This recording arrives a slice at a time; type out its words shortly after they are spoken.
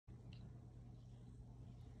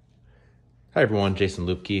Hi everyone, Jason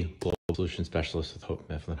Lupke, Global Solution Specialist with Hope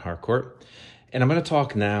Mifflin Harcourt. And I'm going to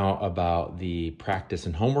talk now about the practice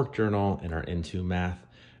and homework journal in our Into Math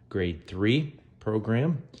Grade 3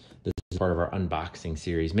 program. This is part of our unboxing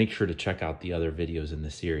series. Make sure to check out the other videos in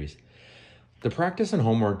the series. The practice and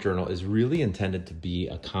homework journal is really intended to be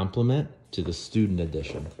a complement to the student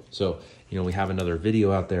edition. So, we have another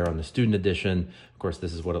video out there on the student edition. Of course,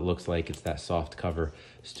 this is what it looks like. It's that soft cover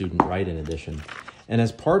student write-in edition. And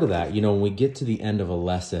as part of that, when we get to the end of a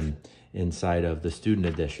lesson inside of the student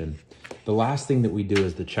edition, the last thing that we do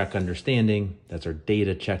is the check understanding. That's our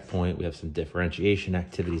data checkpoint. We have some differentiation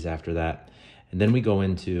activities after that. And then we go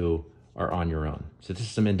into our on your own. So this is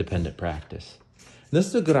some independent practice. And this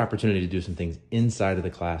is a good opportunity to do some things inside of the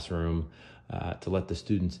classroom to let the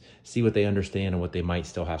students see what they understand and what they might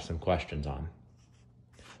still have some questions on.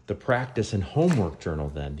 The practice and homework journal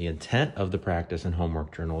then, the intent of the practice and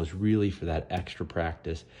homework journal is really for that extra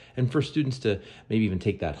practice and for students to maybe even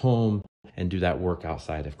take that home and do that work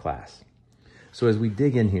outside of class. So as we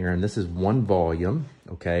dig in here, and this is one volume,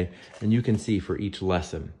 okay, and you can see for each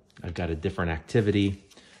lesson, I've got a different activity,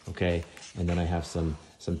 okay, and then I have some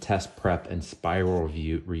test prep and spiral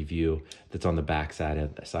review that's on the back side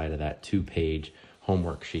of that 2-page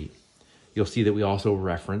homework sheet. You'll see that we also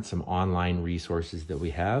reference some online resources that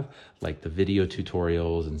we have, like the video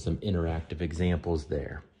tutorials and some interactive examples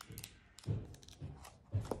there.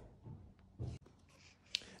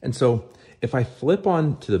 And so if I flip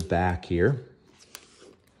on to the back here,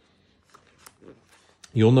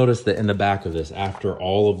 you'll notice that in the back of this, after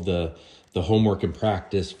all of the homework and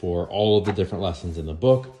practice for all of the different lessons in the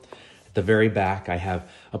book, at the very back, I have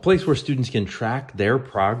a place where students can track their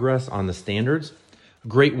progress on the standards.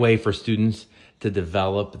 Great way for students to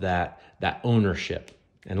develop that ownership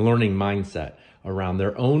and learning mindset around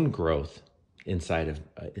their own growth inside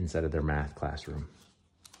of their math classroom.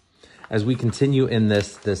 As we continue in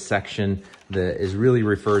this section that is really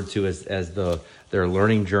referred to as their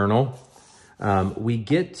learning journal, we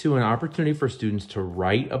get to an opportunity for students to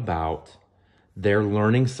write about their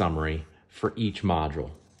learning summary for each module.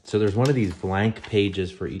 So there's one of these blank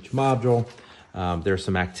pages for each module. There's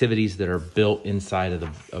some activities that are built inside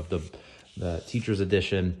of the teacher's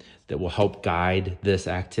edition that will help guide this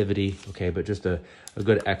activity, okay? But just a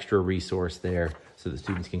good extra resource there so that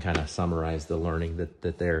students can kind of summarize the learning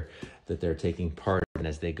that they're taking part in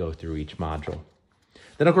as they go through each module.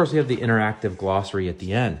 Then, of course, we have the interactive glossary at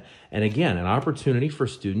the end. And again, an opportunity for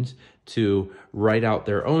students to write out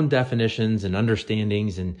their own definitions and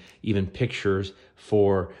understandings and even pictures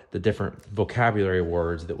for the different vocabulary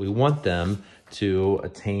words that we want them to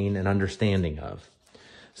attain an understanding of.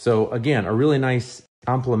 So again, a really nice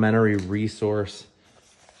complementary resource,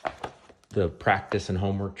 the practice and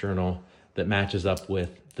homework journal that matches up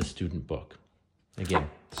with the student book. Again,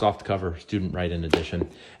 soft cover, student write-in edition.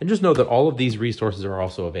 And just know that all of these resources are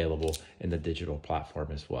also available in the digital platform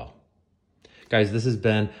as well. Guys, this has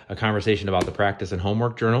been a conversation about the practice and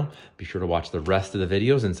homework journal. Be sure to watch the rest of the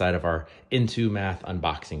videos inside of our Into Math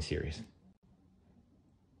unboxing series.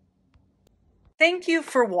 Thank you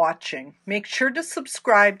for watching. Make sure to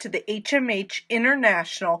subscribe to the HMH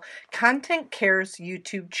International Content Cares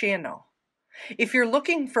YouTube channel. If you're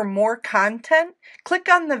looking for more content, click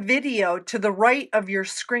on the video to the right of your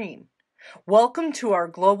screen. Welcome to our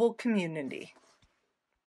global community.